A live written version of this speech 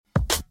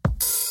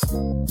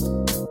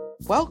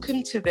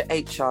Welcome to the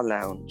HR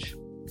Lounge.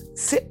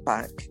 Sit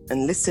back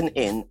and listen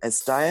in as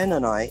Diane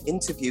and I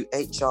interview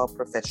HR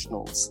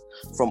professionals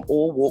from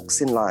all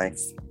walks in life.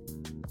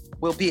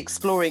 We'll be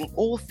exploring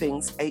all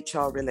things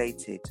HR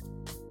related.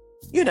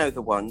 You know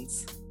the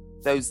ones,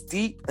 those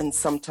deep and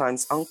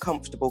sometimes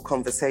uncomfortable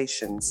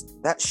conversations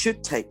that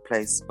should take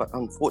place but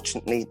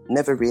unfortunately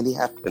never really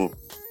happen.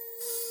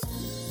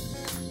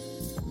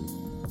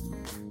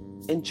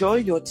 Enjoy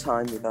your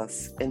time with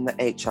us in the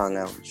HR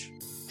Lounge.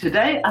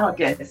 Today, our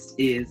guest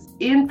is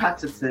Ian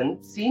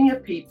Patterson, Senior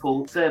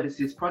People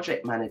Services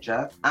Project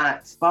Manager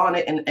at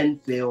Barnet and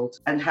Enfield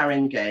and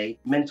Haringey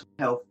Mental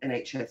Health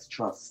NHS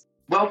Trust.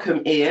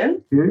 Welcome,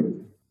 Ian.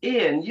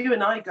 Ian, you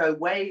and I go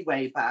way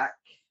back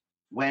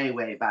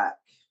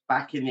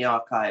in the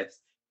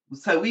archives.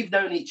 So we've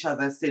known each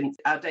other since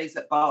our days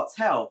at Barts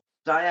Health.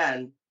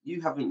 Diane, you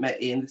haven't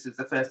met Ian. This is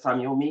the first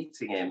time you're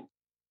meeting him.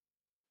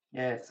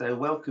 Yeah, so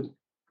welcome.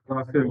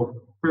 I feel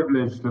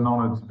privileged and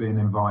honoured to be an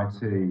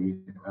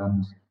invitee,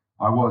 and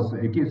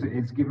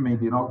it's given me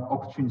the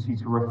opportunity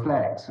to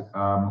reflect,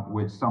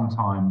 which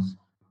sometimes,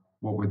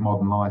 what with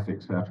modern life,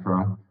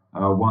 etc.,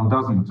 one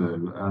doesn't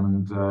do.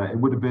 And it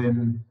would have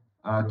been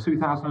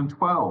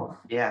 2012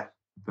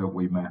 that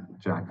we met,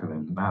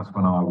 Jacqueline. That's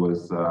when I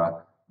was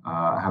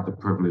had the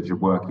privilege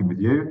of working with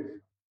you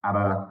at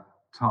a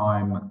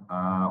time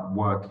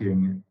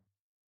working,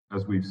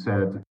 as we've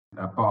said,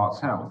 at Barts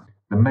Health,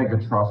 the mega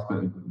trust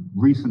that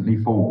recently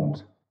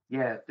formed.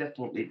 Yeah,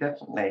 definitely.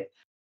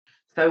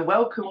 So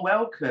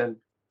welcome.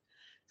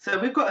 So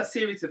we've got a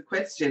series of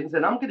questions,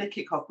 and I'm going to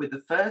kick off with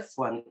the first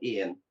one,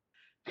 Ian.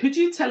 Could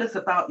you tell us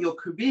about your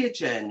career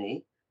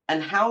journey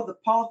and how the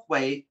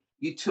pathway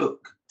you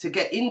took to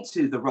get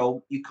into the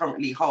role you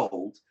currently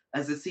hold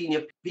as a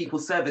Senior People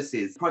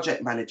Services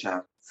Project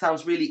Manager?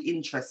 Sounds really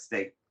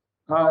interesting.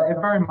 It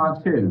very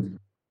much is.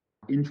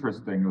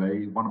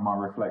 Interestingly, one of my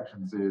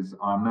reflections is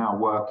I'm now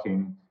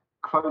working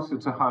closer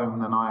to home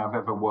than I have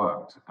ever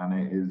worked, and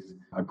it is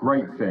a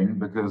great thing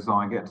because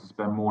I get to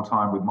spend more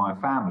time with my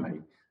family.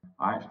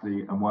 I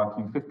actually am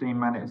working 15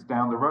 minutes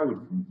down the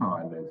road from where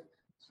I live,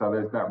 so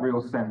there's that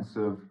real sense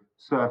of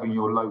serving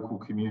your local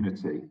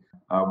community.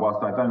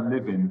 Whilst I don't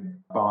live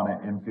in Barnet,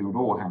 Enfield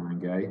or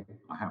Haringey,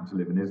 I happen to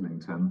live in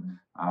Islington,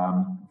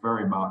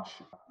 very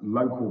much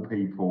local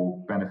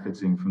people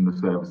benefiting from the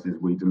services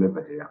we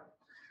deliver here.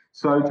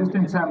 So just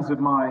in terms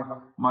of my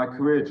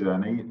career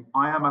journey,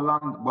 I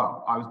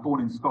was born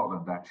in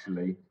Scotland,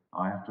 actually,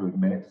 I have to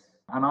admit.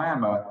 And I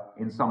am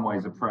in some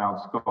ways a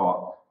proud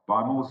Scot, but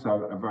I'm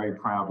also a very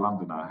proud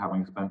Londoner,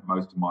 having spent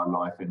most of my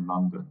life in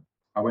London.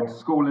 I went to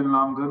school in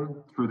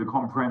London through the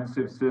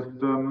comprehensive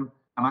system,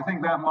 and I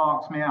think that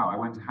marked me out. I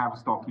went to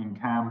Haverstock in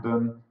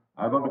Camden.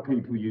 A lot of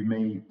people you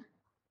meet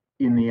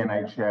in the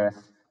NHS,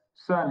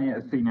 certainly at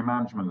a senior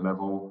management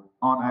level,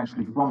 aren't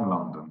actually from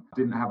London,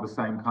 didn't have the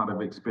same kind of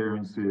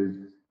experiences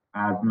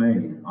as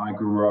me. I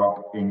grew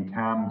up in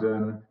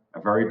Camden, a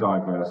very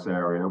diverse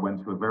area,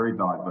 went to a very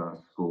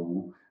diverse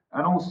school.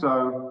 And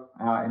also,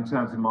 in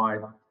terms of my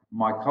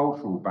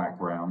cultural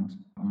background,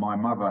 my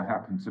mother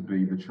happened to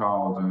be the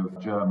child of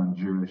German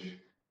Jewish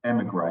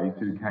emigres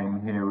who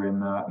came here in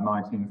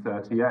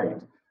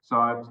 1938.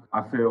 So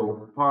I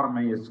feel part of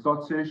me is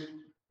Scottish,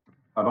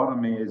 a lot of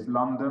me is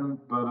London,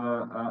 but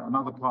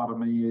another part of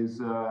me is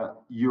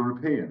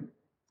European.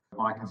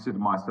 I consider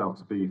myself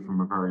to be from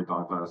a very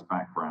diverse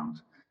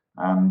background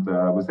and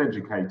was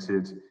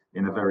educated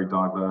in a very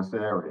diverse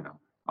area.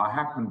 I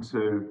happened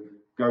to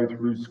go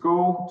through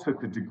school,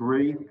 took a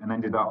degree, and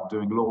ended up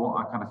doing law.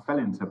 I kind of fell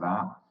into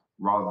that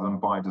rather than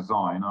by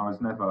design. I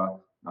was never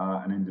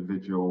an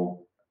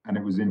individual, and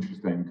it was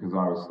interesting because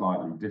I was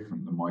slightly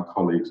different than my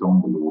colleagues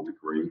on the law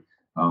degree.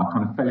 I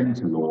kind of fell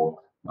into law.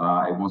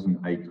 It wasn't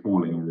a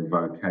calling or a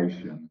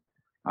vocation.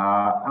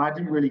 And I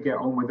didn't really get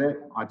on with it.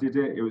 I did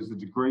it. It was a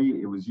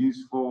degree. It was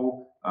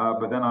useful.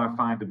 But then I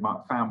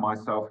found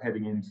myself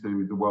heading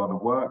into the world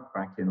of work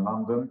back in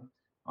London.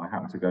 I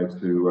happened to go to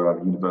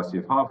the University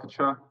of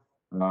Hertfordshire.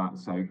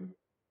 So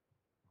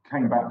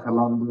came back to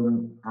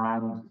London.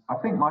 And I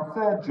think my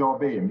third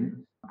job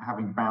in,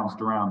 having bounced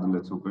around a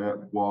little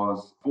bit,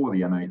 was for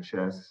the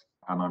NHS.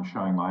 And I'm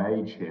showing my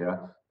age here,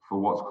 for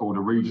what was called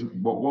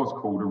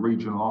a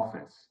regional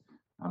office.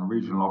 And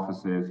regional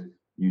offices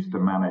used to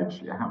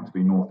manage, it happened to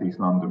be North East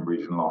London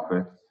regional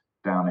office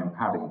down in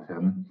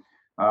Paddington.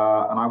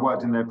 And I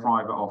worked in their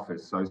private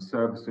office, so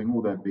servicing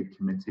all their big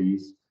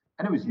committees.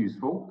 And it was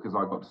useful because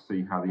I got to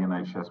see how the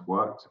NHS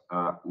worked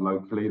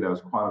locally. There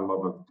was quite a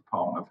lot of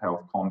Department of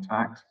Health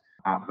contact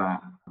at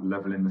that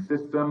level in the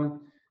system.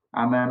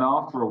 And then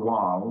after a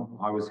while,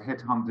 I was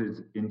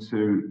headhunted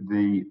into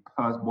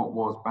what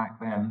was back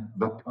then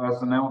the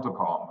personnel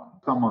department.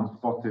 Someone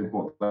spotted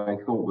what they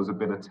thought was a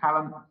bit of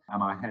talent,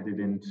 and I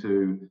headed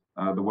into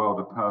the world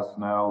of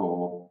personnel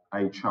or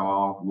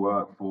HR,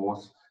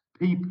 workforce,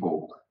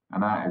 people.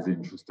 And that is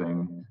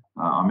interesting.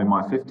 I'm in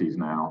my 50s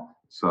now.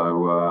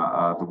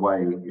 So the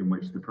way in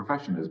which the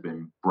profession has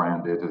been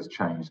branded has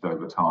changed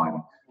over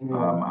time. And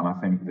I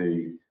think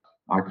the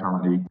I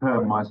currently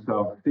term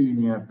myself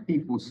Senior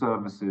People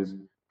Services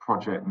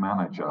Project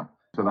Manager.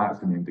 So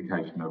that's an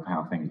indication of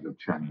how things have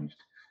changed.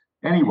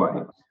 Anyway,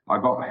 I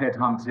got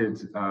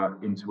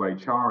headhunted into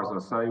HR,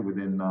 as I say,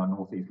 within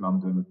North East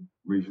London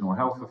Regional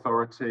Health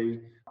Authority.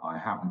 I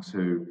happened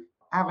to,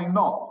 having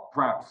not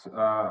perhaps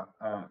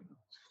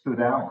stood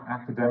out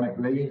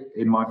academically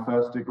in my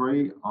first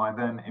degree, I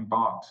then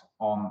embarked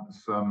on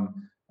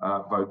some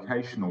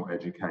vocational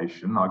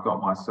education. I got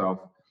myself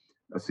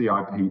a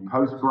CIP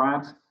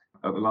postgrad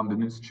at the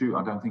London Institute.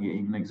 I don't think it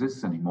even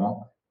exists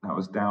anymore. That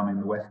was down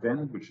in the West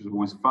End, which is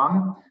always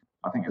fun.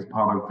 I think as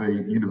part of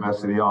the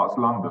University of the Arts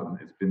London,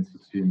 it's been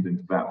subsumed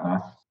into that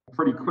now.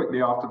 Pretty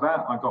quickly after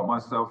that, I got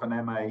myself an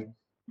MA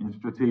in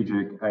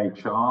Strategic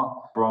HR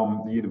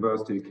from the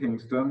University of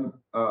Kingston.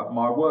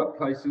 My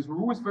workplaces were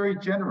always very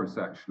generous,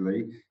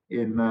 actually,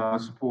 in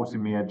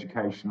supporting me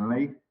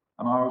educationally,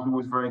 and I was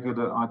always very good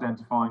at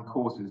identifying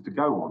courses to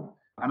go on.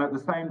 And at the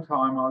same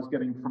time, I was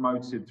getting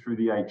promoted through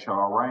the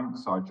HR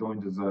ranks. I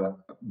joined as a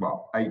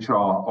HR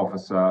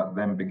officer,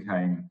 then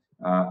became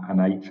an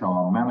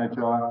HR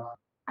manager.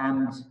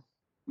 And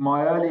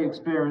my early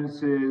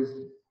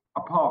experiences,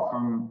 apart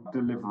from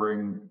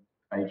delivering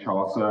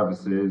HR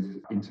services,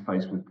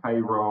 interface with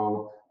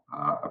payroll,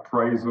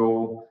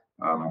 appraisal,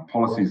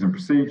 policies and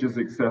procedures,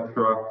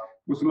 etc.,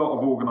 was a lot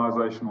of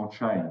organisational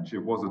change.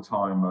 It was a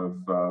time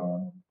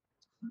of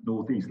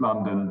North East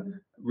London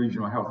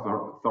Regional Health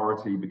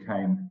Authority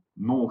became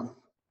North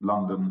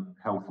London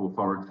Health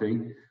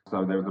Authority.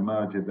 So there was a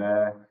merger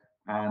there.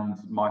 And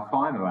my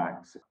final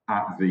act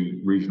at the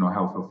Regional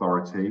Health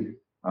Authority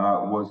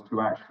was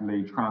to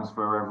actually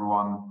transfer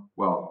everyone,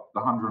 well,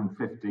 the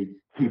 150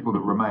 people that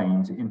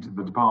remained into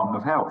the Department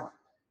of Health.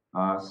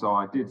 So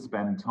I did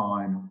spend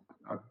time,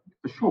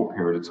 a short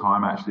period of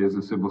time actually, as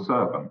a civil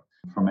servant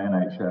from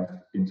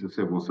NHS into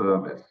civil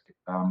service.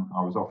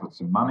 I was offered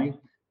some money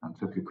and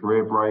took a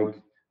career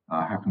break.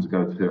 I happened to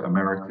go to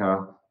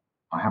America.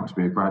 I happened to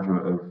be a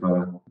graduate of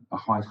a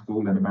high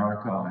school in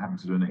America. I happened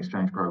to do an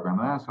exchange program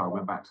there. So I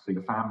went back to see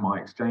my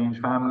exchange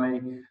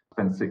family,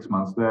 spent 6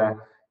 months there,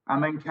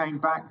 and then came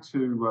back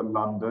to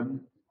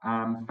London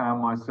and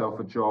found myself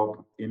a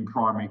job in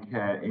primary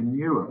care in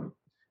Newham,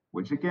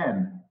 which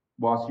again,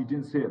 whilst you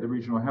didn't see it at the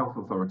Regional Health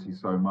Authority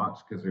so much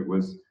because it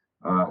was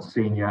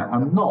senior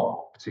and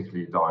not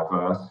particularly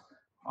diverse,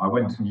 I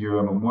went to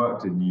Newham and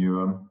worked in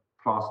Newham,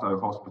 Plaistow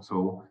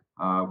Hospital,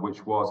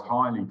 which was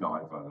highly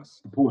diverse,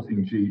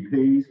 supporting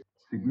GPs.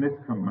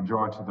 Significant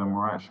majority of them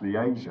were actually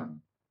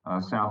Asian,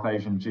 South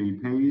Asian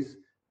GPs.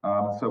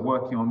 So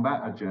working on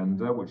that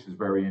agenda, which is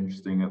very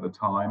interesting at the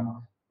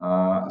time,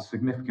 a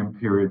significant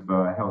period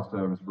for health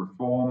service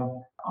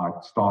reform. I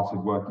started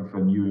working for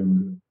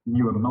Newham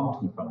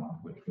Multi-Fund,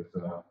 which was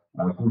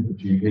a group of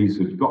GPs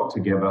who got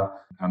together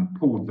and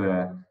pooled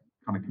their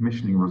kind of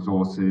commissioning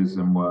resources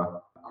and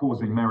were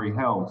causing merry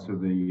hell to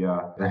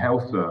the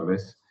health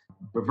service,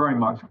 but very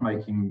much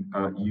making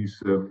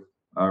use of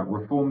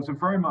reforms and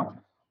very much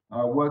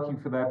working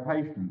for their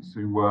patients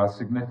who were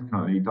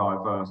significantly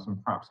diverse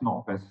and perhaps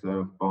not best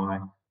served by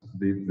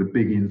the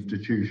big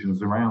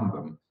institutions around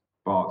them,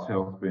 Barts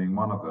Health being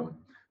one of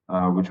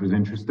them, which was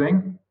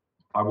interesting.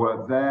 I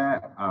worked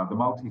there. The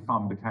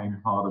multi-fund became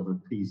part of the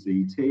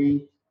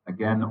PCT,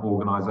 again,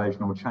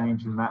 organisational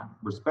change in that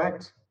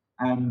respect.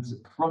 And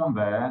from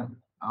there,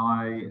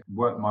 I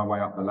worked my way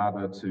up the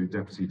ladder to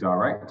Deputy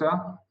Director.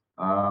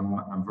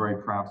 I'm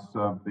very proud to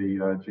serve the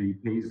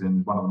GPs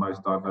in one of the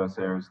most diverse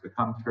areas of the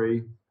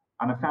country.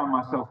 And I found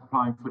myself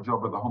applying for a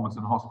job at the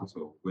Homerton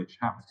Hospital, which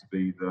happens to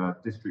be the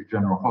District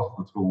General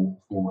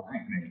Hospital for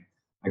Hackney.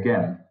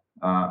 Again,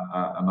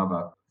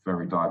 another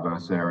very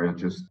diverse area,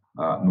 just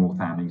north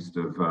and east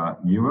of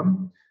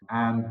Newham.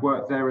 And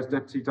worked there as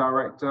Deputy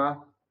Director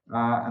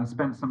and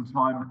spent some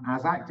time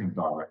as Acting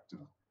Director.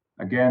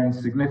 Again,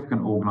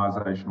 significant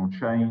organisational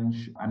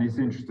change. And it's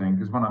interesting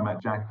because when I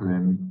met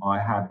Jacqueline, I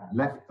had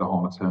left the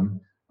Homerton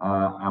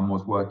and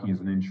was working as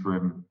an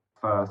interim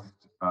first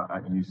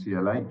at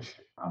UCLH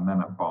and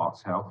then at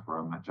Barts Health, where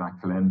I met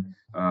Jacqueline.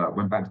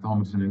 Went back to the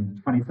Homerton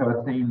in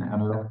 2013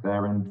 and left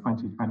there in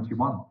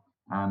 2021.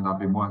 And I've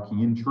been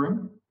working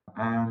interim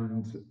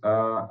and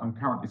I'm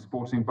currently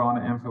supporting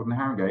Barnet, Enfield and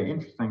Haringey.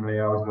 Interestingly,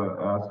 I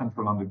was at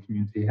Central London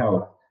Community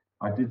Health.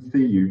 I did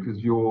see you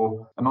because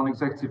you're a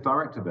non-executive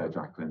director there,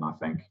 Jacqueline, I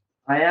think.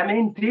 I am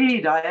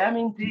indeed. You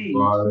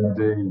are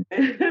indeed.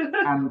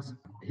 And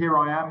here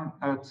I am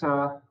at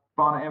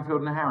Barnet,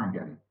 Enfield and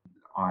Haringey.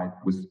 I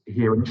was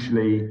here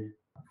initially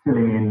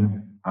filling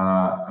in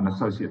an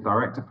associate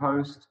director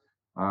post,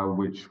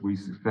 which we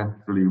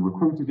successfully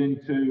recruited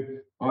into.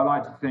 I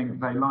like to think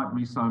they like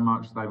me so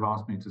much they've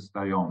asked me to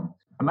stay on.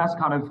 And that's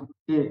kind of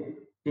it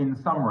in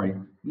summary.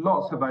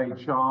 Lots of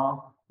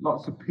HR,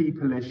 lots of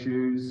people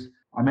issues.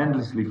 I'm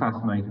endlessly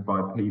fascinated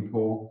by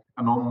people,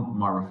 and on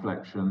my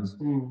reflections,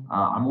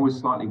 I'm always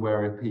slightly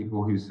wary of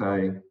people who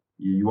say,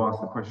 you ask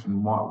the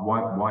question,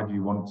 why do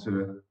you want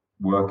to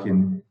work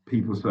in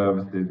people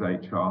services,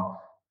 HR?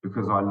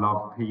 Because I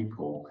love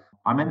people.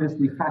 I'm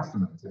endlessly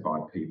fascinated by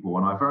people,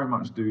 and I very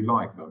much do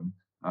like them,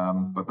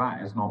 but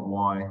that is not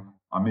why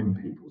I'm in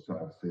people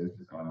services,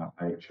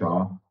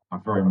 HR.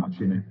 I'm very much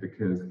in it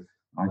because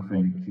I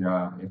think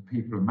if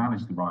people are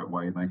managed the right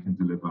way, they can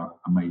deliver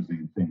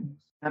amazing things.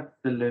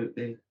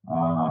 Absolutely.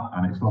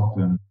 And it's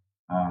often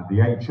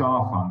the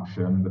HR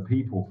function, the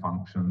people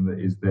function, that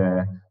is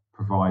there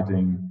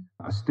providing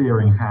a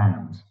steering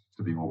hand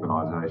to the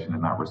organisation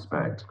in that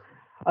respect.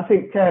 I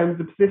think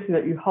the position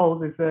that you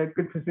hold is a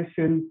good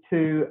position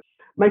to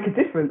make a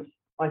difference.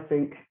 I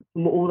think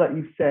from all that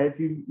you've said,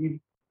 you've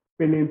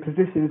been in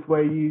positions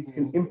where you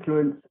can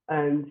influence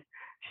and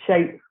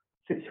shape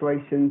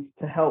situations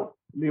to help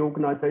the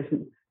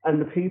organisation and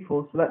the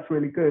people. So that's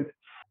really good.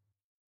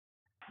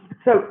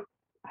 So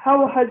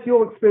how has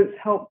your experience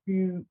helped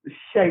you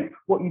shape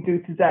what you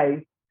do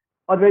today?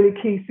 Are there any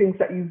key things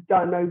that you've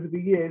done over the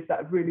years that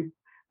have really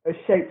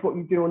shaped what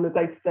you do on the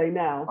day-to-day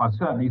now? I've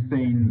certainly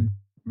seen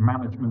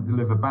management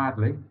deliver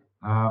badly,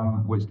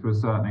 which to a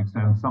certain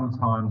extent,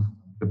 sometimes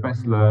the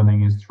best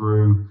learning is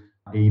through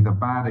either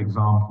bad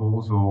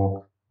examples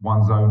or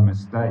one's own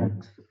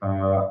mistakes.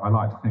 I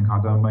like to think I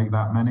don't make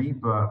that many,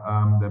 but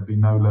there'd be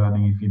no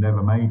learning if you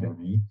never made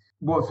any.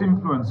 What's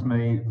influenced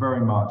me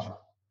very much,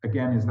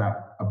 again, is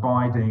that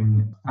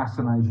abiding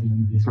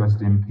fascination,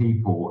 interest in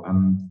people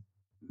and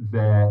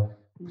their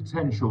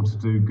potential to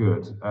do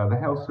good. The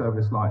health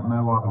service, like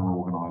no other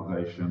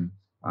organisation,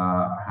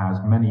 has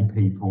many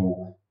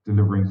people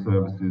delivering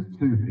services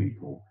to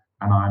people.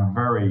 And I'm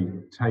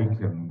very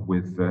taken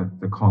with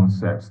the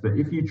concepts that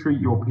if you treat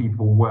your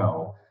people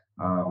well,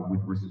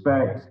 with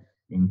respect,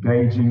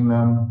 engaging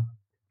them,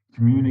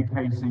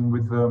 communicating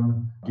with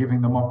them,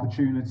 giving them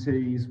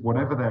opportunities,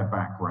 whatever their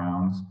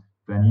backgrounds,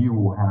 then you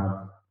will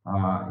have,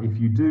 if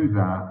you do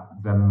that,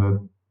 then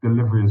the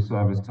delivery of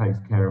service takes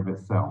care of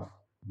itself.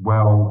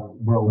 Well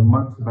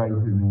motivated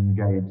and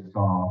engaged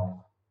staff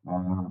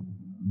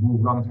will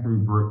run through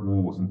brick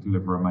walls and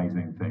deliver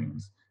amazing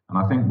things. And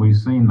I think we've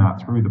seen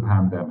that through the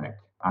pandemic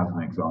as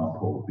an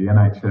example. The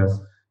NHS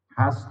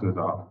has stood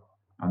up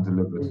and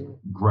delivered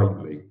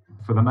greatly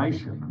for the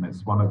nation. And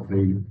it's one of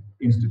the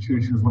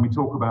institutions, when we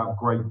talk about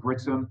Great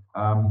Britain,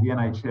 the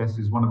NHS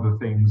is one of the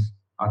things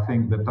I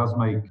think that does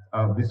make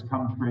this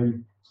country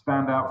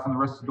stand out from the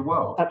rest of the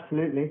world.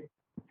 Absolutely.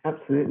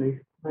 Absolutely.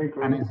 I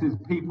agree. And it's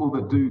people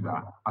that do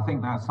that. I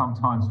think that's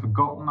sometimes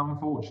forgotten,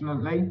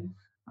 unfortunately.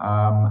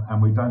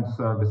 And we don't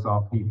service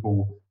our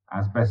people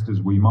as best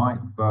as we might,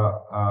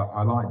 but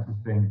I like to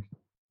think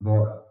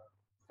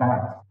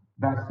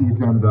that's the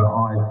agenda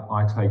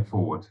I take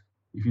forward.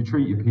 If you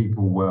treat your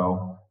people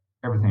well,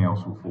 everything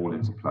else will fall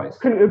into place.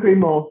 Couldn't agree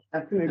more.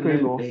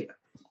 Absolutely.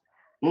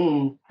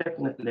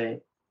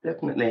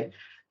 Definitely.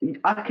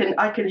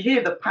 I can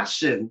hear the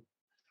passion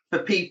for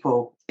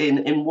people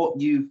in what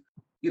you've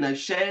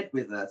shared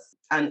with us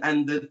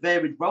and the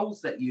varied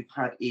roles that you've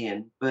had,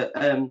 Ian. But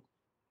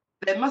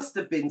there must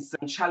have been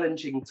some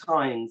challenging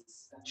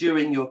times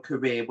during your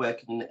career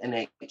working in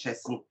the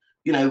NHS.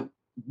 And,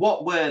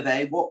 what were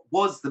they? What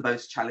was the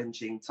most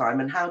challenging time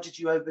and how did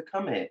you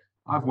overcome it?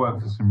 I've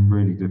worked for some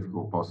really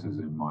difficult bosses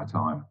in my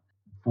time.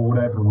 For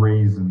whatever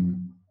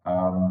reason,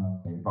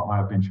 but I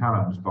have been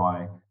challenged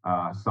by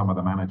some of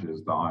the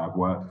managers that I have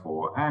worked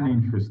for. And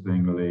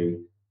interestingly,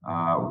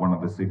 one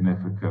of the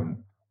significant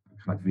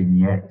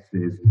vignettes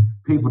is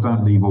people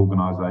don't leave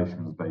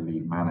organisations, they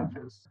leave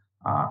managers.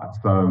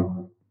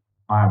 So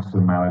I have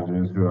some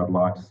managers who I'd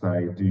like to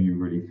say, do you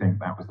really think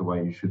that was the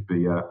way you should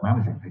be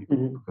managing people?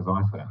 Mm-hmm. Because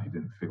I certainly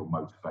didn't feel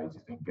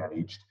motivated,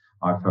 engaged.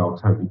 I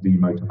felt totally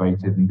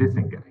demotivated and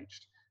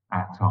disengaged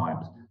at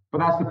times. But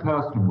that's a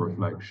personal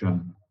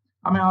reflection.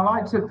 I mean, I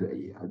like to,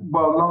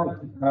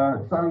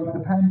 so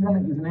the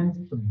pandemic is an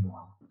interesting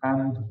one.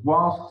 And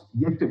whilst,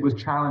 yes, it was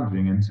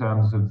challenging in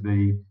terms of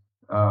the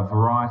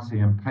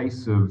variety and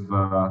pace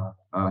of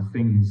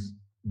things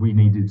we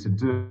needed to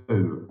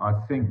do, I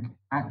think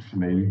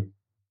actually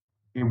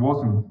it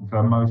wasn't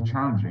the most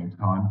challenging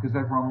time because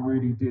everyone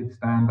really did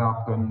stand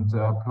up and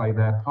play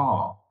their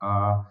part.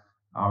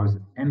 I was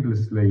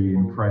endlessly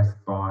impressed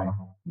by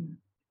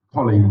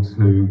colleagues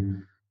who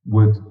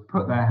would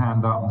put their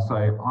hand up and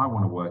say, I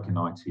want to work in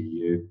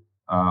ITU.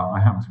 I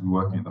happened to be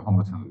working at the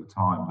Homerton at the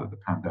time that the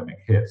pandemic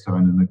hit. So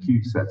in an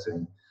acute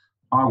setting,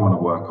 I want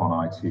to work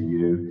on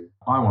ITU.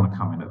 I want to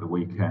come in at the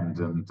weekend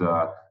and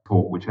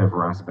support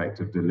whichever aspect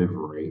of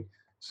delivery.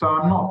 So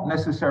I'm not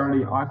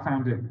necessarily, I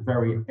found it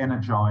very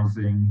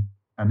energizing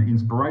and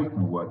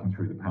inspirational working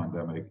through the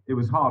pandemic. It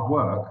was hard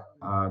work.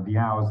 The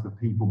hours that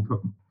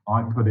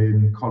I put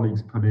in,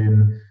 colleagues put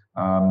in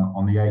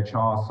on the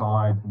HR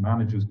side,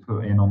 managers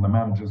put in on the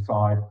manager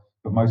side,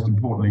 but most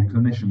importantly,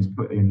 clinicians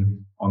put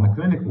in on the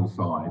clinical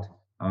side,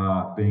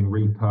 being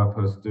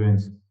repurposed,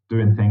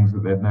 doing things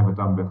that they'd never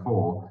done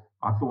before.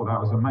 I thought that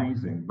was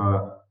amazing,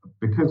 but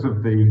because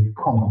of the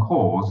common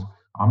cause,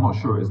 I'm not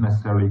sure it was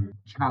necessarily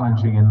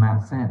challenging in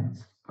that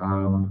sense.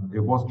 It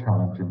was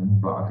challenging,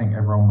 but I think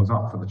everyone was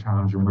up for the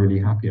challenge and really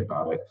happy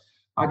about it.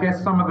 I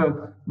guess some of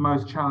the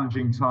most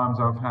challenging times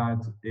I've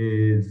had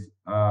is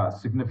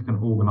significant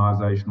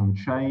organisational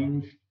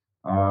change.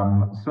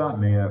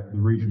 Certainly at the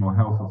Regional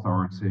Health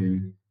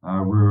Authority, We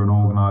were an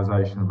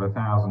organisation of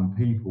 1,000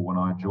 people when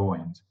I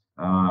joined,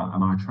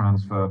 and I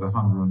transferred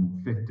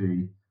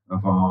 150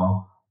 of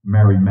our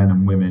merry men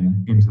and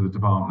women into the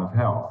Department of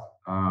Health.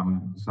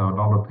 So a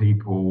lot of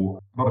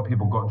people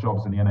got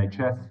jobs in the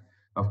NHS,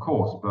 of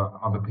course, but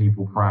other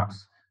people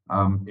perhaps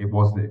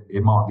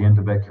it marked the end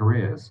of their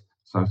careers.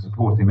 So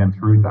supporting them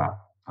through that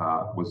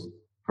was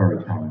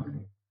very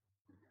challenging.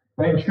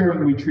 But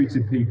ensuring we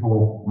treated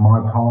people, my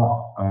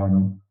part,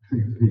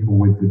 treated people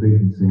with the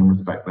dignity and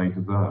respect they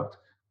deserved,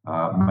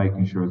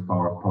 making sure as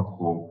far as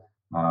possible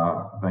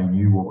they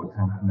knew what was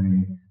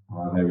happening,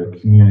 they were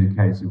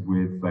communicated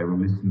with, they were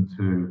listened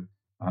to,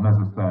 and as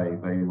I say,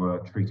 they were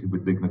treated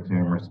with dignity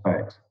and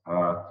respect.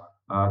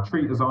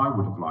 Treat as I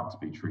would have liked to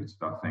be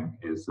treated, I think,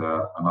 is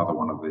another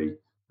one of the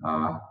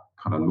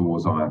kind of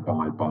laws I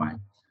abide by.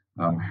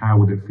 How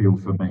would it feel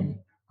for me?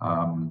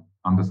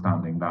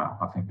 Understanding that,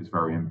 I think, is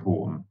very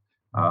important.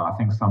 I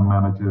think some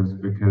managers,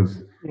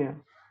 because,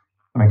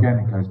 and again,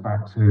 it goes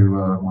back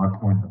to my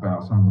point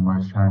about some of the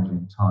most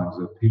challenging times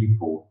of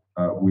people,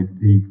 with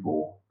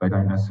people, they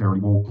don't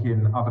necessarily walk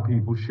in other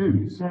people's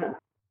shoes. Yeah.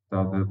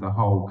 The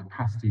whole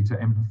capacity to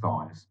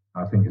empathise,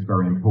 I think, is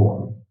very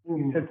important.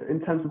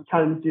 In terms of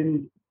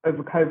challenging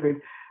over COVID,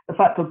 the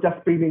fact of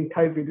just being in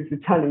COVID is a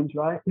challenge,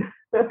 right?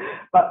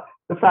 But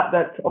the fact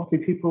that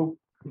obviously people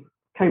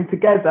came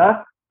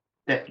together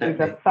is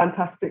a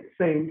fantastic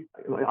thing.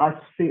 I've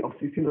seen on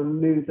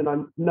the news, and I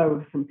know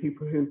of some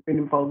people who've been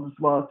involved as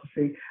well, to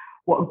see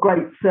what a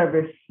great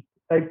service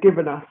they've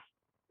given us.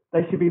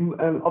 They should be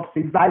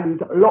obviously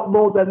valued a lot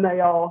more than they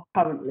are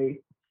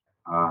currently.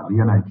 The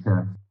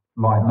NHS,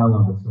 like no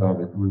other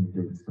service, really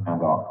did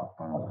stand up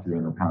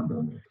during the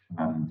pandemic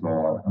and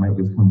make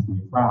this country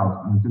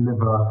proud and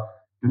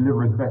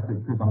deliver as best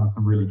it could under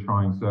some really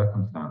trying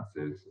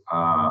circumstances.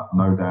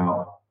 No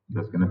doubt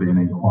there's going to be an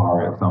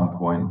inquiry at some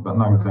point, but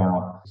no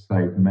doubt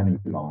saved many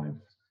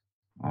lives.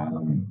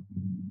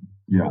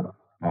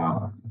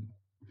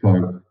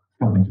 So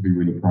something to be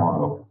really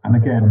proud of. And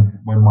again,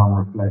 when one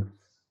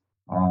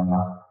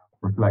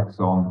reflects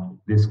on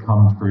this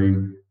country,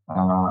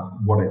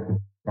 what it's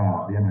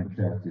about, the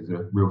NHS is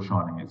a real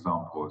shining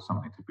example of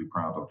something to be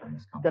proud of in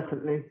this country.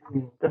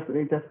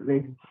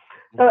 Definitely.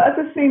 So as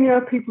a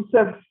senior people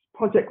service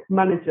project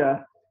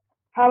manager,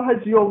 how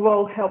has your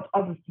role helped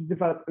others to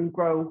develop and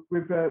grow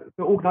with the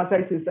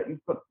organisations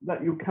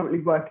that you're currently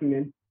working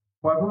in?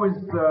 Well,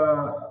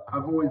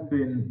 I've always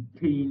been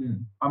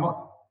keen. I'm,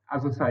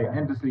 as I say,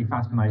 endlessly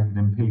fascinated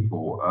in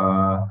people,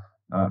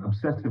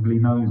 obsessively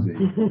nosy.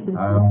 And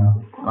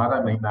I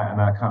don't mean that in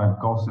a kind of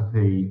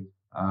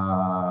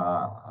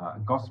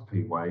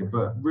gossipy way,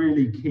 but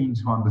really keen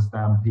to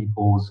understand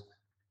people's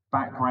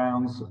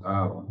backgrounds,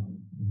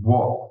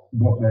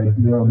 what their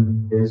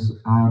journey is,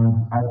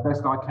 and as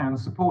best I can,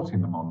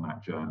 supporting them on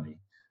that journey.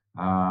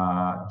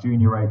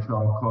 Junior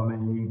HR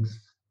colleagues,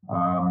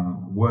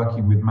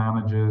 working with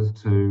managers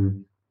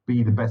to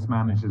be the best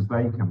managers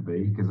they can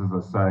be, because as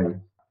I say,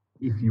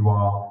 if you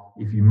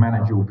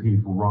manage your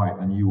people right,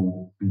 then you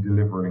will be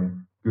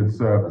delivering good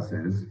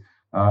services.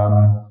 So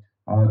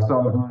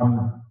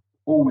I'm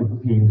always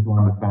keen to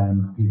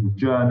understand people's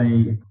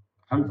journey.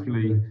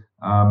 Hopefully,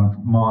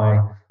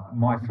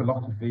 my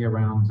philosophy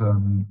around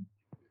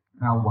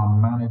how one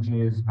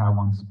manages, how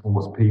one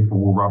supports people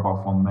will rub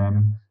off on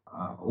them.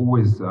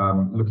 Always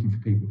looking for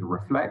people to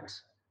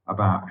reflect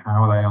about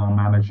how they are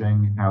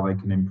managing, how they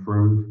can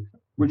improve,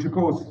 which of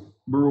course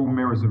we're all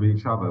mirrors of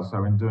each other.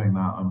 So in doing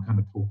that, I'm kind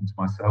of talking to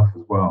myself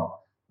as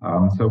well.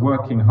 So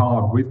working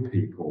hard with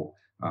people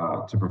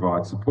to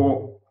provide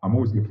support. I'm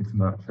always looking to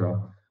nurture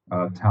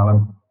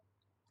talent.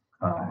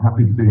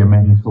 Happy to be a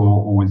mentor,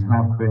 always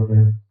have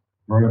been.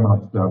 Very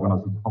much when I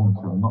was a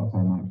commentator, not so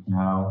much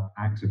now,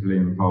 actively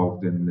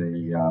involved in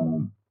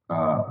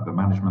the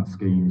management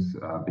schemes,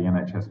 the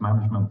NHS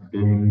management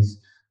schemes,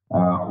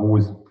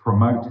 always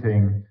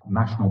promoting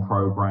national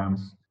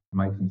programs,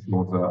 making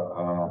sure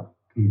that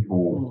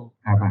people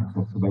have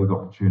access to those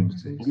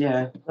opportunities.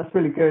 Yeah, that's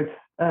really good.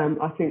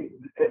 I think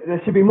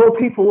there should be more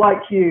people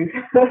like you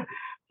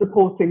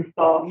supporting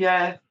staff.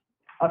 Yeah.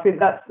 I think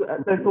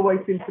there's always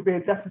seems to be a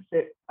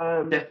deficit.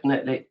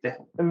 Definitely.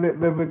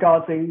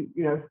 Regarding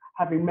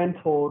having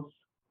mentors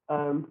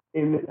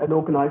in an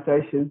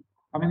organisation.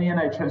 I mean, the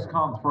NHS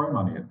can't throw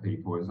money at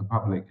people. It's a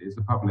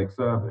public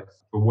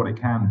service, but what it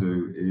can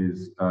do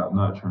is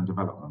nurture and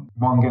develop them.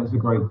 One gets a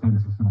great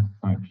sense of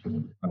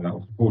satisfaction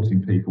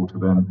supporting people to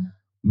then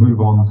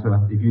move on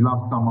to. If you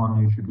love someone,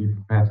 you should be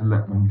prepared to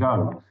let them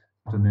go.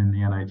 And in the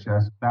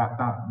NHS, that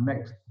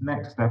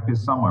next step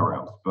is somewhere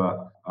else,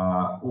 but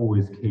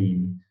always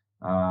keen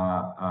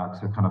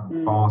to kind of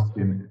bask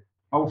in.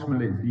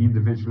 Ultimately, it's the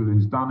individual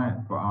who's done it,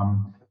 but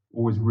I'm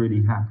always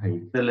really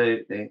happy.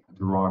 Absolutely. To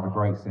derive a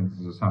great sense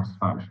of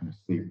satisfaction to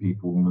see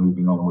people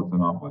moving onwards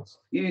and upwards.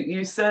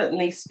 You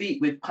certainly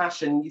speak with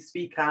passion. You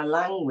speak our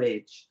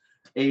language,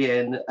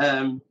 Ian.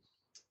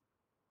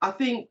 I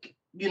think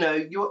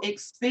your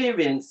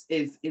experience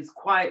is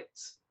quite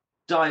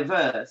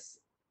diverse.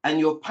 And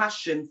your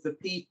passion for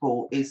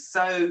people is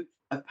so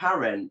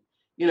apparent.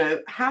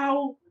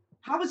 How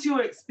How has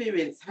your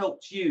experience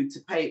helped you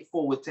to pay it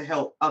forward to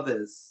help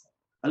others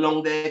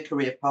along their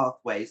career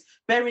pathways?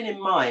 Bearing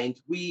in mind,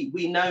 we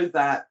know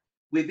that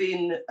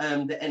within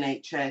the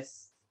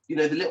NHS, you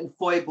know, the little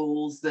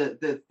foibles,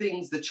 the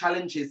things, the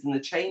challenges and the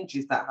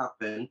changes that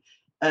happen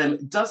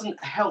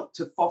doesn't help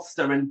to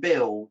foster and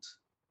build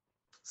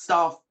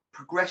staff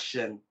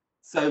progression.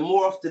 So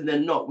more often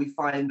than not, we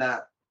find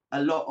that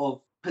a lot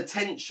of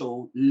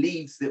potential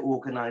leaves the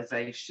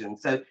organisation.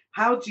 So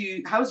how's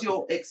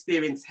your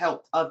experience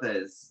helped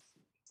others,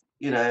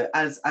 you know,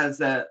 as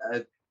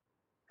a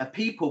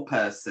people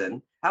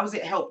person? How has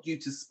it helped you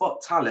to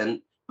spot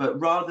talent, but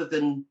rather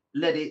than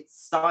let it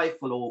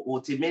stifle or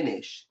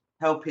diminish,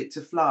 help it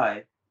to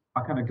fly?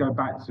 I kind of go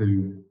back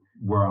to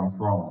where I'm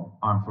from.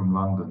 I'm from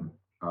London.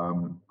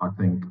 I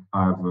think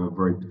I have a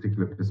very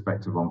particular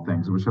perspective on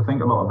things, which I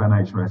think a lot of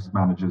NHS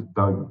managers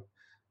don't.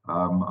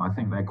 I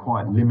think they're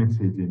quite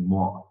limited in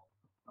what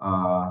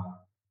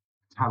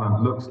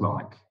talent looks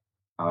like.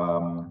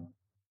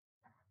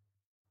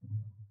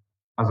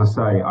 As I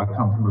say, I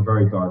come from a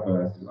very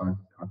diverse. I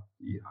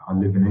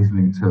live in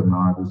Islington.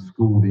 I was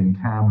schooled in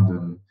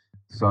Camden,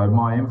 so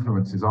my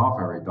influences are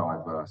very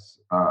diverse,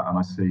 and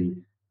I see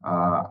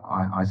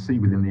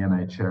within the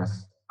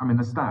NHS. I mean,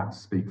 the stats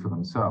speak for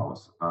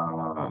themselves.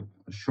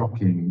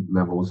 Shocking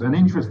levels, and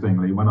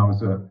interestingly, when I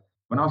was at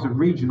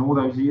Region all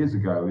those years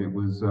ago, it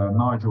was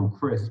Nigel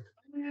Crisp.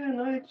 Yeah,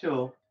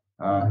 Nigel.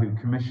 Who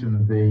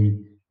commissioned the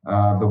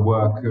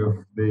work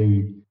of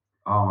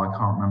I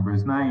can't remember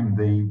his name,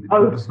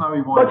 the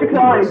Snowy White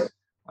Peaks,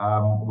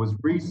 was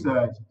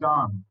research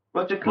done.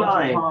 Roger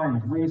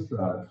Cline's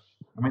research.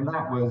 I mean,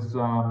 that was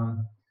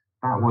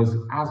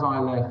as I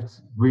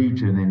left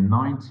Region in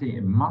 90.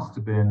 It must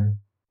have been.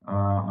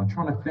 I'm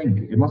trying to think.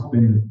 It must have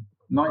been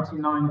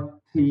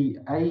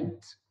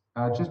 1998,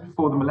 just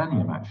before the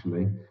millennium,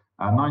 actually.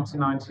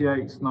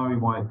 1998, Snowy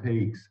White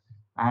Peaks,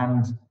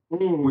 and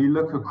we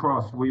look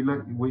across.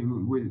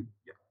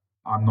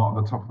 I'm not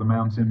at the top of the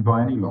mountain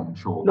by any long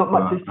shot. Not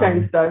much has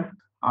changed, though.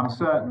 I'm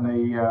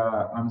certainly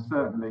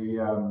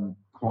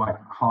quite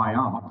high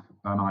up,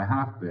 and I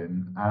have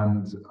been,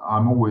 and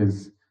I'm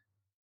always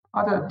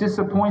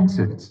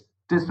disappointed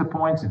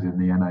in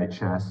the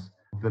NHS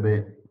that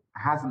it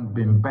hasn't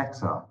been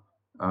better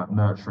at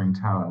nurturing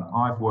talent.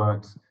 I've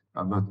worked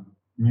at the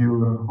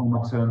Newham,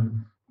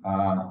 Homerton,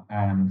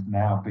 and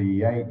now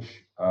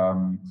BEH,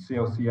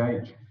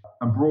 CLCH,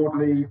 and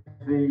broadly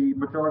the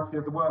majority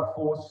of the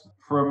workforce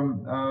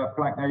from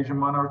Black, Asian,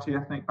 minority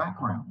ethnic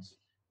backgrounds.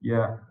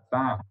 Yeah,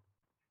 that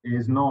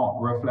is not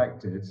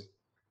reflected.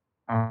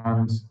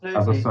 And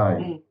as I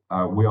say,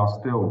 we are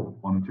still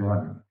on a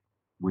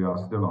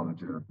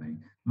journey.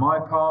 My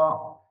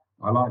part,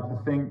 I like to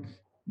think,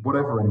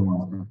 whatever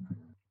anyone's doing,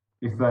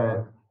 if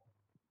they're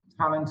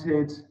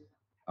talented,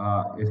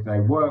 if they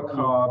work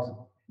hard,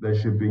 there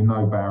should be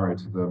no barrier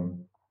to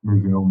them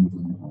moving on with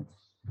their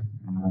lives.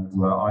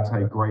 And I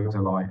take great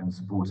delight in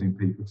supporting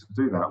people to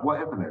do that,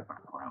 whatever their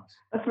background.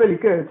 That's really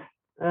good.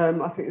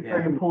 I think it's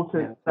very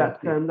important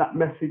that that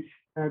message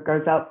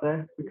goes out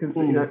there, because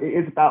you know, it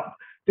is about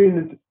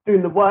doing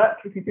the work.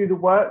 If you do the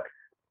work,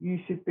 you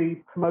should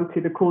be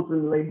promoted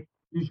accordingly.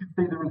 You should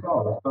see the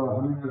results. But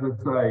I mean, as I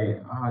say,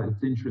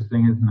 it's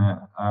interesting, isn't it?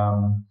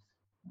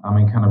 I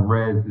mean, kind of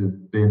RES has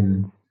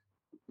been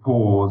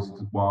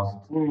paused whilst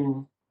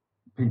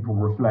people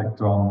reflect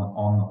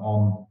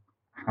on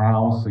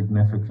how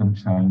significant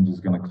change is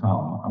going to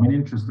come. I mean,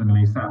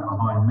 interestingly, sat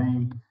behind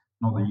me,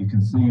 not that you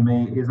can see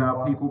me, is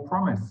our People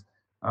Promise.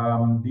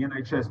 The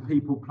NHS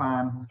People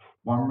Plan,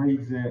 one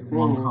reads it,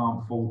 one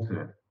can't fault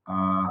it.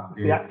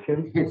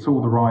 It hits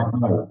all the right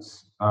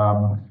notes.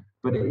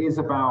 But it is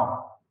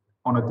about,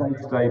 on a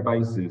day-to-day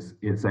basis,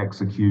 it's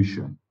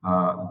execution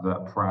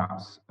that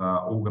perhaps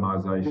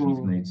organisations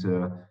need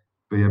to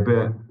be a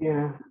bit...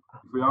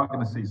 If we are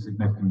going to see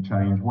significant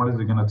change, what is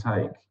it going to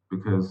take?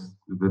 Because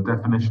the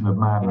definition of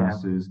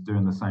madness is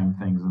doing the same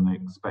things and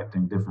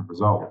expecting different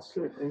results.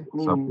 Absolutely.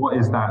 So what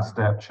is that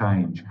step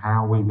change?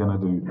 How are we going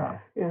to do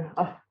that?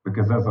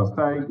 Because as I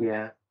say,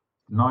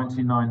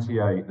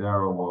 1998,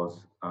 there I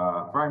was,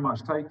 very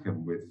much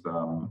taken with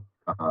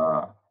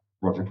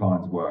Roger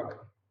Cline's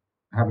work,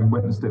 having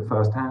witnessed it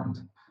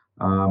firsthand.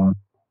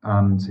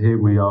 And here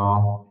we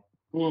are,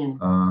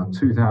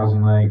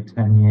 2008,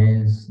 10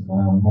 years,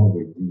 what are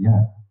we?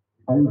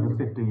 Over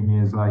 15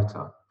 years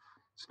later,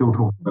 still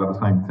talking about the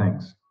same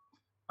things.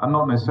 And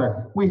not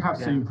necessarily, we have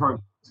seen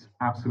progress,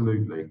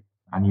 absolutely.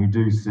 And you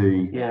do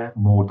see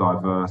more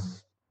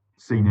diverse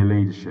senior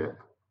leadership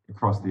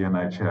across the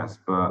NHS,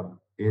 but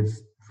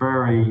it's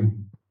very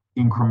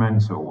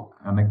incremental.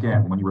 And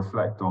again, when you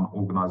reflect on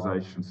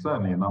organisations,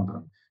 certainly in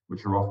London,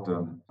 which are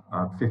often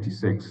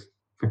 56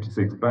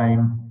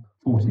 BAME,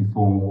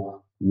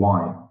 44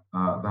 Y,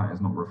 that is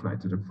not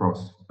reflected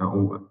across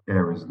all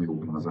areas of the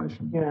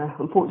organisation. Yeah,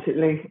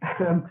 unfortunately,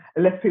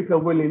 unless people are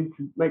willing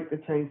to make the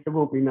change, there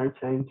will be no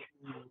change.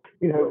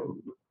 You know,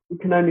 we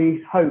can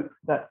only hope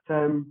that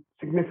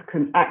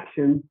significant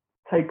action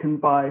taken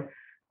by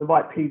the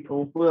right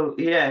people will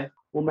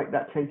make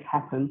that change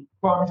happen.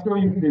 Well, I'm sure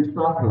you could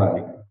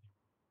extrapolate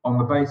on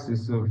the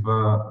basis of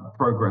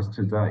progress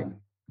today,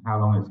 how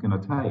long it's going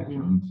to take,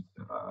 and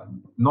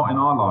not in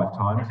our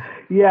lifetimes.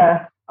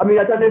 Yeah, I mean,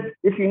 I don't know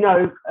if you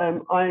know,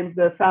 I'm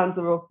the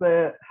founder of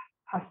the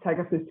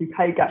 #Ethnicity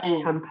Pay Gap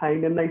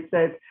campaign, and they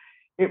said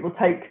it will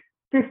take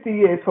 50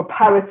 years for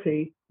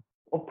parity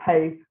of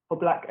pay for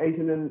Black,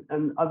 Asian,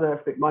 and other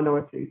ethnic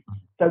minorities.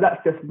 So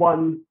that's just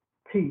one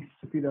piece,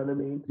 if you know what I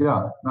mean.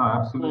 Yeah, no,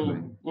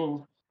 absolutely.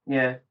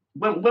 Yeah.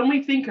 When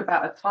we think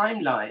about a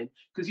timeline,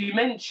 because you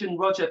mentioned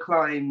Roger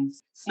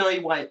Klein's Snowy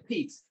White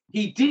Peaks,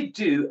 he did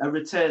do a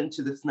Return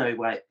to the Snowy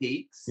White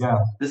Peaks,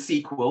 the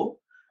sequel.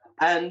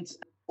 And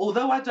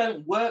although I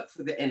don't work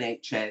for the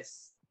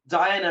NHS,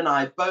 Diane and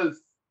I both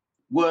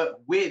work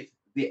with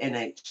the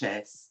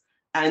NHS,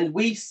 and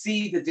we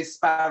see the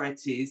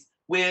disparities.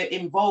 We're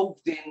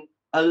involved in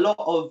a lot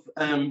of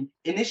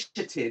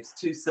initiatives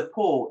to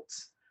support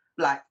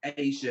Black,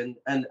 Asian,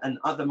 and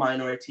other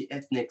minority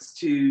ethnics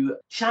to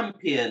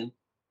champion,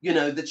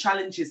 the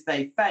challenges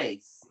they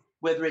face,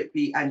 whether it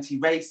be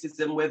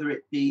anti-racism, whether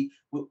it be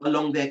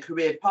along their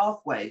career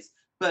pathways.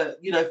 But,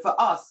 for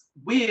us,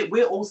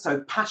 we're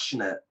also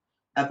passionate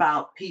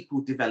about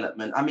people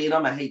development. I mean,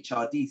 I'm a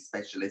HRD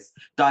specialist.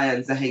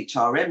 Diane's a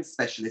HRM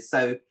specialist.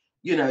 So,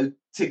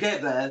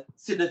 together,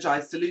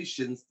 Synergized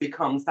Solutions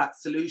becomes that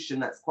solution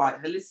that's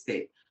quite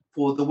holistic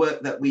for the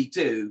work that we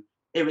do,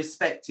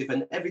 irrespective,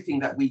 and everything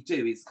that we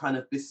do is kind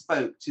of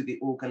bespoke to the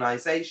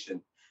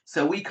organization.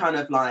 So we kind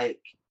of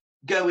like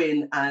go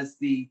in as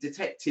the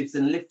detectives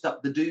and lift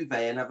up the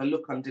duvet and have a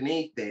look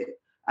underneath it,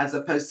 as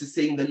opposed to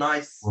seeing the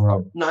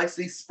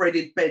nicely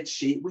spreaded bed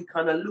sheet. We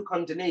kind of look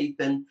underneath,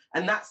 and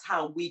that's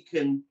how we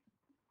can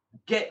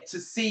get to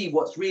see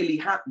what's really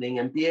happening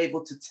and be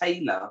able to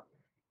tailor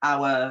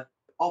our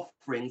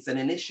offerings and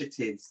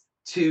initiatives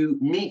to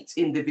meet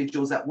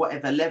individuals at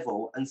whatever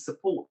level and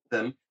support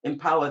them,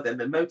 empower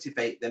them, and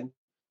motivate them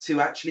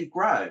to actually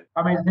grow.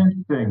 I mean, it's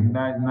interesting.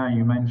 Now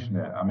you mention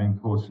it. I mean,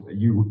 of course,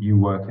 you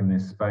work in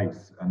this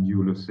space, and you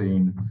will have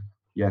seen,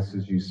 yes,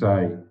 as you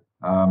say,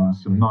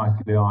 some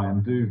nicely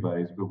ironed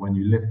duvets. But when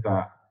you lift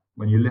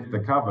the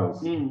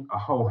covers, a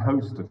whole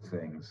host of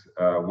things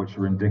which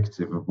are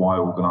indicative of why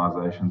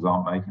organisations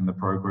aren't making the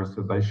progress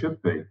that they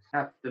should be.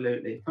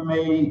 Absolutely. For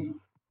me.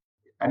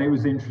 And it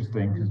was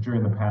interesting because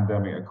during the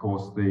pandemic, of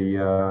course, the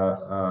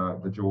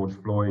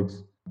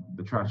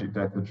tragic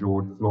death of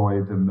George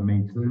Floyd and the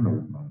Me Too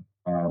movement.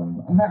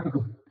 And that was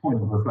a point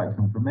of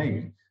reflection for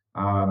me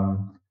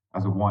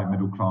as a white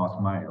middle-class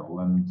male.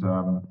 And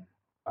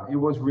it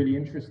was really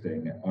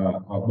interesting.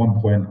 At one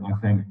point, I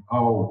think,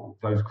 oh,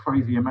 those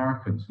crazy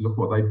Americans, look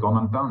what they've gone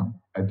and done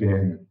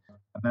again.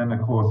 And then,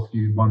 of course,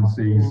 one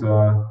sees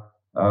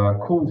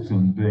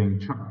Coulson being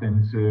chucked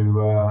into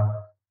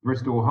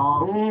Bristol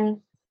Harbour.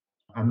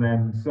 And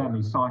then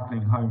certainly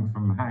cycling home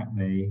from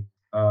Hackney,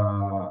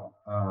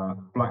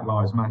 Black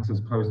Lives Matter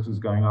posters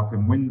going up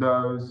in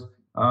windows,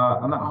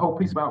 and that whole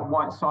piece about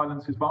white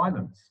silence is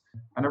violence.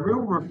 And a real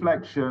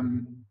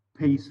reflection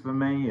piece for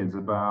me is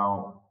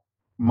about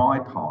my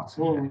part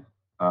in it,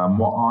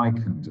 what I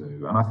can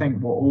do. And I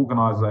think what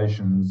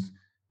organisations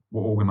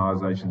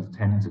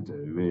tend to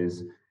do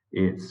is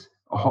it's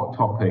a hot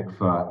topic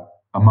for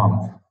a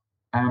month,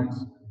 and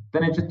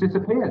then it just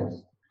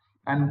disappears.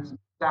 And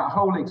that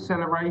whole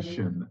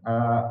acceleration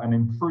and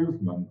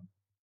improvement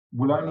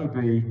will only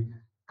be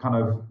kind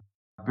of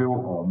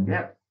built on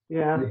it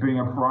being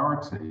a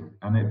priority,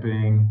 and it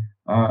being,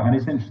 and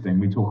it's interesting,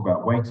 we talk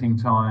about waiting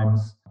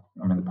times.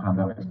 I mean, the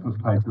pandemic has put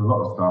paid to a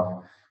lot of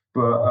stuff,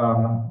 but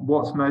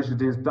what's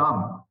measured is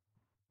done.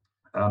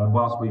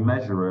 Whilst we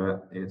measure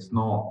it, it's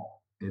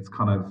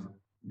kind of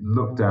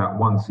looked at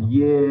once a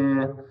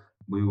year.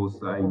 We will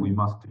say we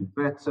must do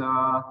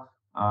better.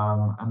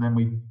 And then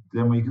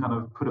we kind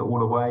of put it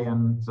all away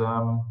and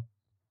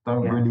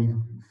don't really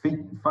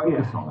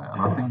focus on it.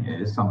 And I think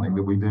it is something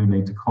that we do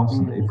need to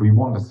constantly, if we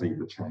want to see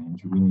the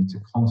change, we need to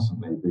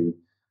constantly be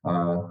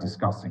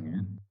discussing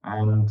it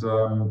and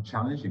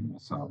challenging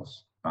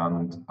ourselves.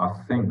 And I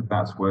think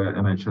that's where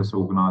NHS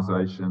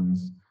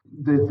organisations,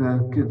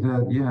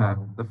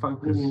 the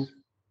focus.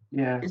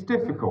 It's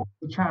difficult.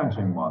 It's a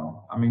challenging one.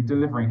 I mean,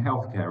 delivering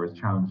healthcare is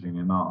challenging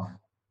enough.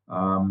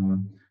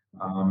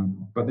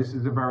 But this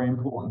is a very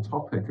important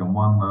topic, and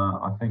one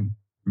I think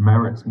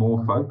merits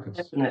more focus.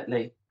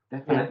 Definitely.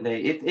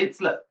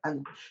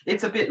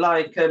 It's a bit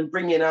like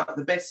bringing out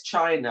the best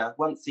china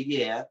once a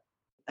year,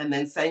 and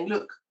then saying,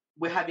 "Look,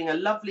 we're having a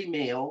lovely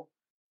meal,"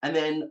 and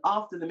then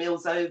after the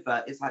meal's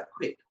over, it's like,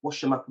 "Quick,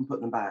 wash them up and put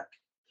them back."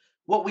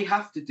 What we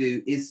have to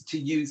do is to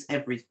use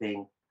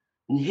everything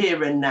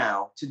here and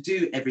now, to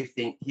do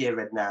everything here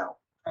and now.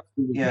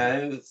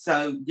 Absolutely.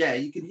 So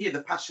you can hear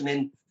the passion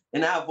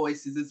in our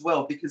voices as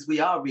well, because we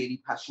are really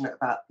passionate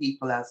about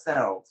people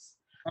ourselves.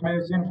 I mean,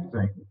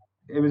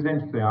 it was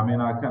interesting. I mean,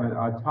 I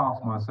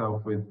tasked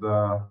myself with,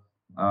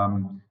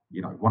 one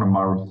of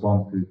my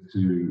responses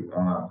to,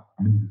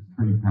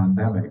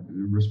 pre-pandemic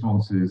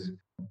responses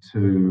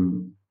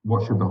to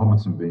what should the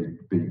Homerton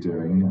be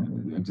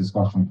doing. A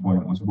discussion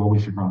point was, well, we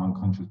should run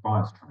unconscious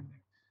bias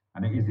training.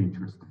 And it is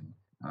interesting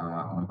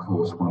And of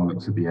course, one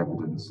looks at the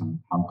evidence, and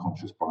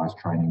unconscious bias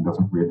training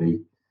doesn't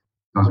really.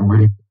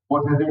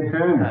 What does it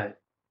do? No.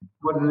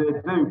 What does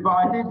it do? But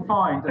I did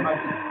find, and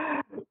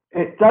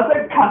it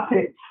doesn't cut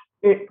it.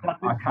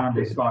 I found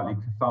it slightly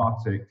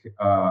cathartic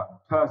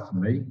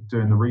personally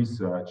doing the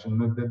research,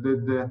 and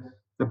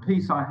the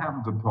piece I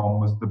happened upon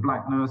was the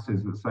Black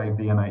Nurses That Saved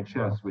the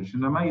NHS, which is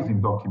an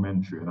amazing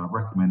documentary, and I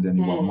recommend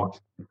anyone watch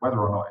it, whether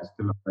or not it's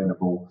still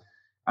available.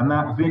 And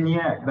that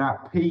vignette,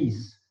 that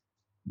piece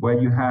where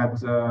you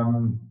had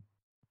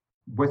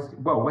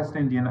West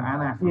Indian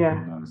and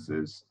African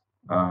nurses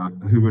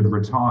who had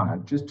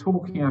retired, just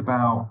talking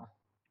about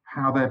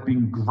how they've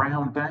been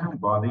ground down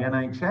by the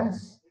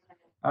NHS.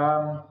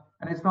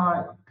 And it's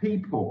like,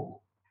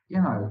 people,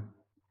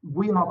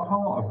 we are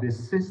part of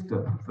this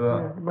system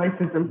that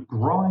racism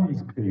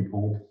grinds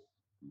people.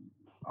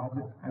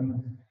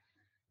 And,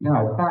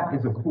 that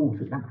is a call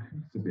to, that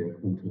has to be a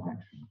call to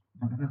action.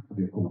 That has to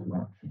be a call to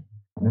action.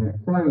 And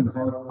it's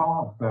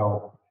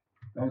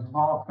those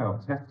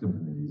heartfelt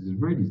testimonies is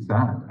really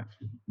sad,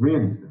 actually,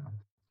 really sad.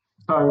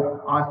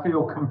 So I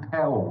feel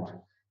compelled,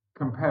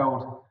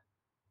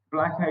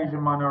 Black,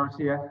 Asian,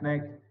 minority,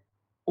 ethnic,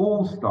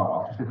 all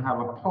staff should have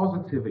a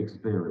positive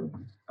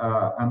experience.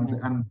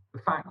 And the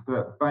fact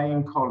that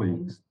BAME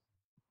colleagues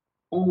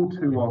all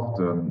too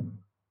often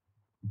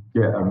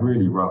get a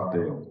really rough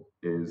deal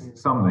is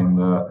something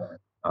that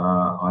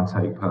I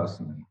take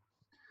personally.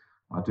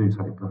 I do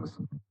take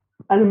personally.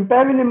 And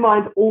bearing in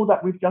mind all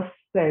that we've just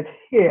said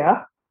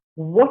here,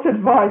 what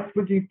advice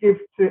would you give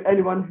to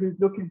anyone who's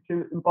looking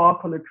to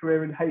embark on a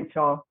career in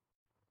HR?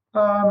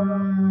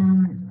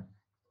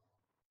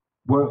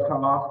 Work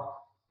hard,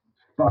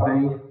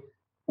 study,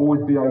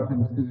 always be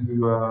open to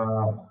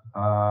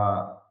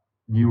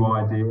new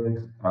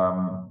ideas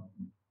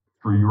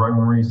through your own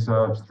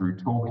research, through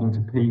talking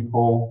to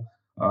people,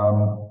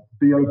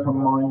 be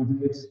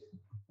open-minded,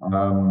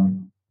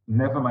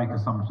 never make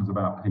assumptions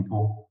about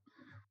people.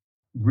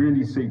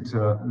 Really seek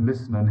to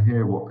listen and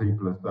hear what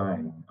people are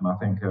saying, and I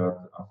think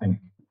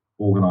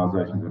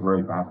organisations are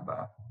very bad at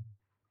that.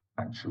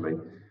 Actually,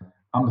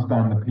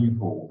 understand the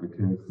people,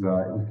 because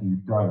if you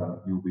don't,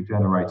 you'll be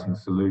generating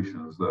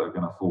solutions that are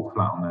going to fall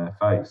flat on their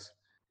face.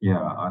 Yeah,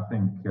 I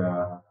think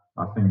the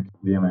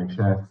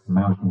NHS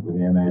management with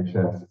the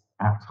NHS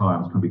at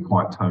times can be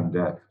quite tone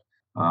deaf.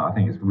 I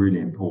think it's really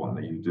important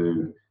that you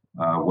do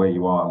where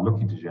you are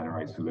looking to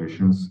generate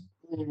solutions.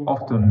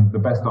 Often the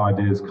best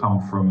ideas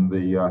come from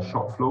the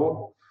shop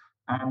floor.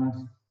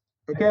 And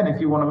again, if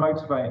you want to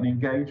motivate and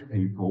engage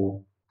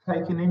people,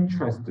 take an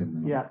interest in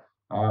them. Yeah.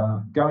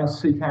 Go and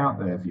seek out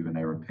their view and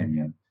their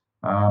opinion.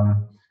 It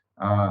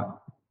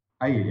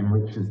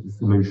enriches the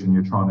solution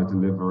you're trying to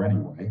deliver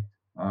anyway.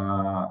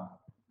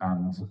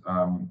 And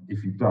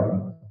if you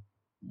don't,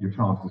 your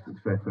chance of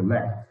success are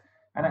less.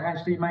 And it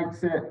actually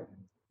makes it,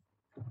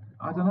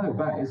 I don't know,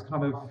 that is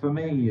kind of, for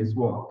me, is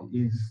what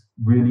is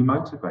really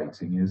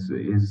motivating, is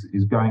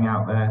going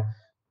out there.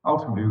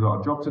 Ultimately, we've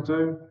got a job to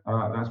do.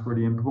 That's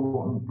really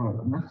important,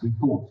 but that's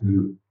important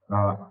to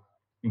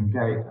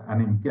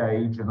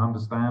engage and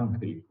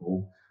understand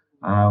people.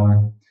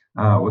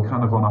 We're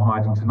kind of on a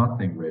hiding to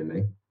nothing,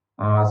 really.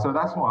 So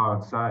that's what I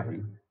would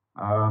say.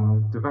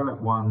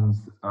 Develop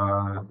one's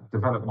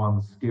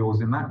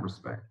skills in that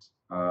respect.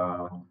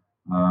 I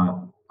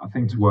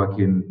think to work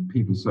in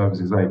people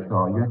services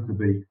HR, you have to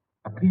be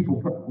a people.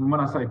 When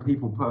I say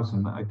people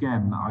person,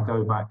 again, I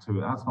go back to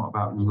it. That's not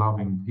about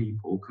loving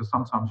people, because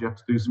sometimes you have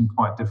to do some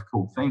quite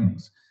difficult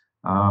things.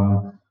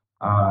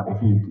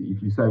 If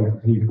you say to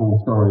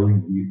people,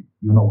 sorry,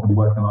 you're not going to be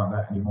working like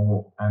that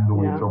anymore, and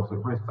all your job's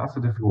at risk, that's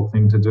a difficult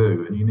thing to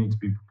do, and you need to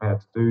be prepared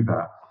to do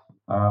that.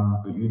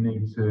 But you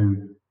need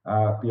to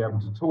be able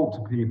to talk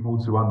to people,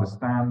 to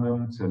understand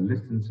them, to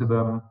listen to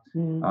them,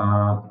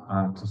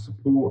 to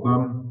support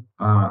them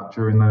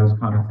during those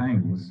kind of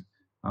things.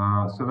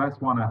 So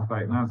that's one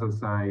aspect. And as I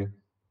say,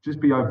 just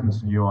be open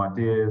to new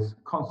ideas,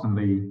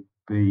 constantly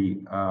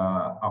be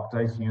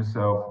updating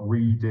yourself,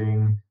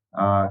 reading,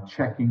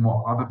 checking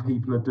what other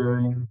people are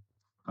doing.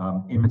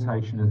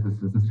 Imitation is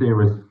the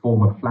sincerest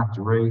form of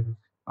flattery.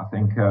 I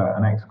think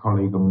an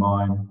ex-colleague of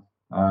mine,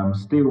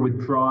 steal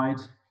with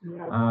pride,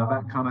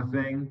 that kind of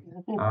thing.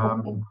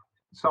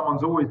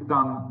 Someone's always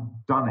done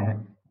it,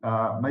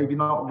 maybe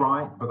not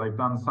right, but they've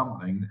done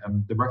something,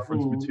 and the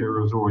reference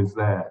material is always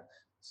there.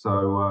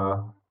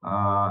 So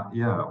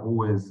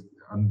always.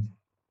 And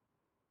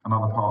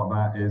another part of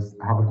that is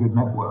have a good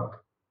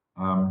network.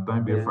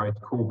 Don't be afraid to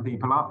call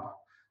people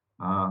up.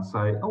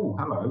 Say, oh,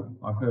 hello,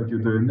 I've heard you're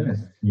doing this.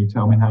 Can you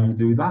tell me how you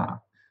do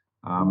that?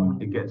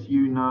 It gets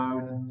you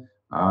known.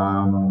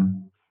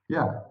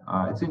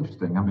 It's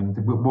interesting. I mean,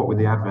 what with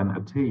the advent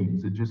of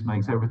Teams, it just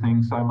makes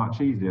everything so much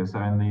easier. So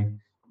in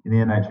the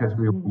NHS,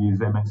 we all use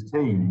MS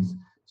Teams.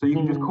 So you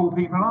can just call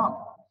people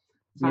up.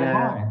 Say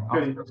hi.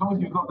 As long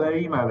as you've got their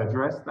email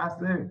address,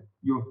 that's it.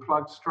 You're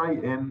plugged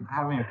straight in,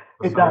 having a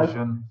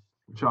conversation,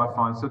 which I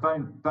find. So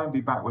don't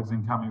be backwards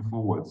in coming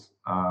forwards.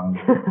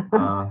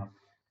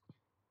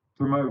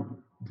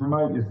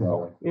 Promote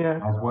yourself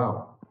as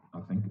well. I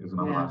think, is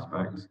another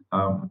aspect.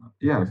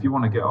 If you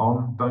want to get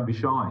on, don't be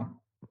shy.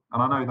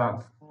 And I know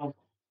that,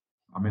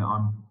 I mean,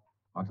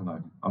 I don't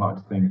know, I like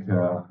to think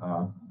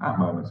at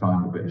moments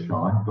I'm a bit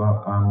shy,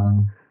 but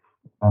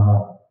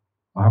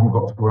I haven't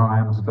got to where I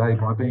am today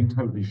by being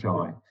totally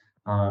shy.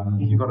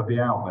 You've got to be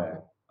out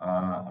there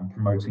and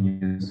promoting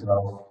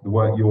yourself, the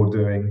work you're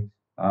doing,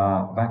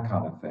 that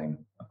kind of thing.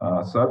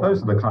 So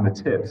those are the kind of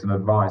tips and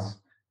advice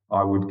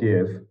I would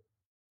give.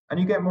 And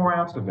you get more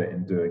out of it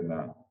in doing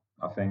that.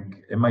 I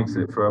think it makes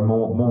it for a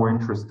more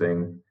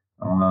interesting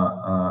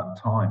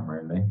time,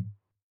 really.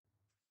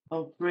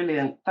 Oh,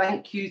 brilliant.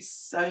 Thank you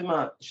so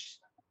much.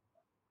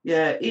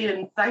 Yeah,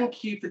 Ian,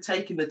 thank you for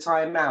taking the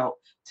time out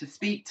to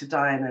speak to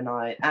Diane and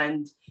I,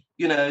 and,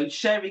 you know,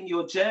 sharing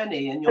your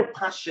journey and your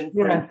passion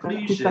for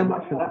inclusion,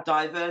 so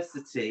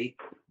diversity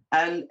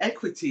and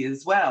equity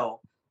as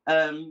well.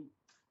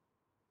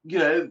 You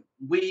know,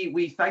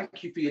 we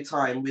thank you for your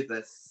time with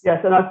us.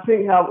 Yes, and I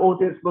think our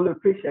audience will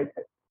appreciate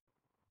it.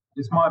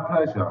 It's my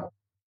pleasure.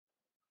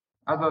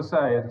 As I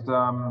say, it's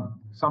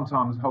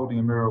sometimes holding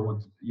a mirror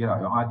with, you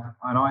know,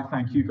 I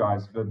thank you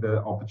guys for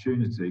the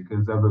opportunity,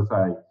 because as I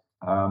say,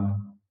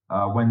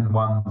 when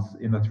one's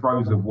in the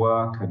throes of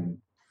work and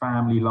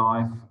family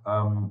life,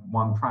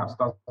 one perhaps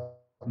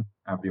doesn't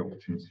have the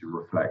opportunity to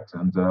reflect.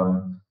 And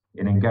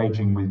in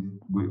engaging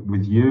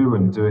with you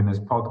and doing this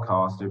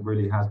podcast, it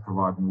really has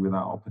provided me with that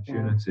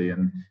opportunity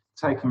and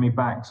taken me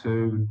back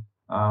to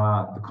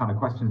the kind of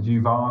questions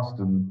you've asked,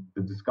 and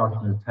the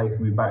discussion has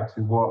taken me back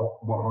to what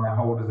I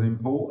hold as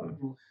important.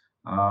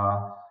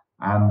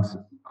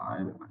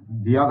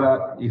 The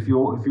other, if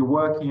you're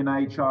working in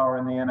HR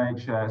and the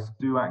NHS,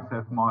 do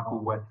access Michael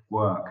West's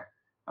work.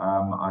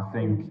 I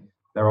think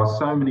there are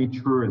so many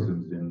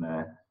truisms in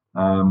there.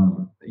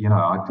 You know,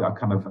 I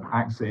kind of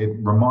it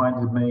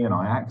reminded me, and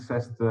I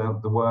accessed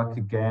the work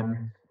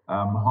again.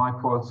 High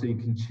quality,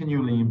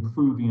 continually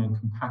improving and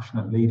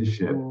compassionate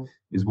leadership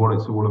is what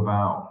it's all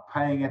about.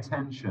 Paying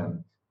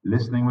attention,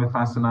 listening with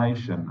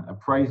fascination,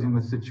 appraising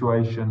the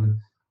situation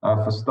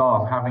for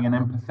staff, having an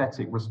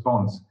empathetic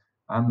response,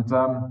 and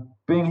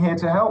being here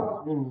to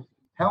help,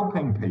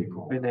 helping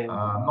people,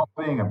 not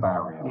being a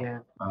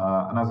barrier.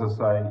 And as I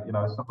say, you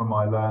know, some of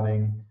my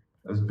learning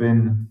has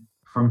been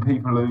from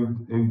people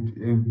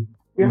who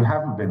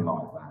haven't been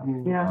like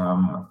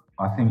that.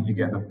 I think you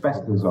get the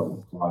best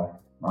results by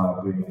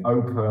being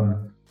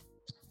open,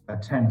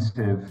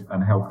 attentive,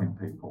 and helping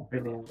people.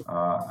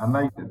 And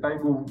they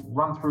will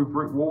run through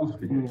brick walls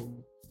for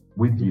you,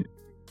 with you,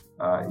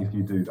 if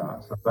you do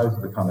that. So those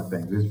are the kind of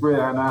things. It's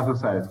really, and as I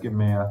say, it's given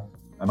me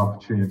an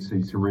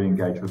opportunity to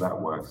re-engage with that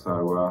work.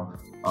 So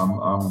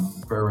I'm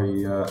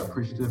very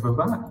appreciative of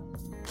that.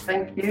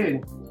 Thank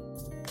you.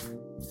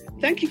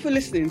 Thank you for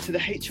listening to the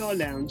HR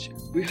Lounge.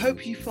 We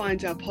hope you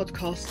find our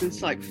podcast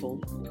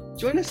insightful.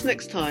 Join us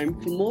next time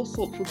for more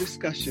thoughtful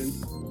discussion.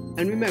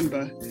 And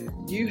remember,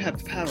 you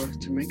have the power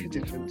to make a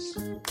difference.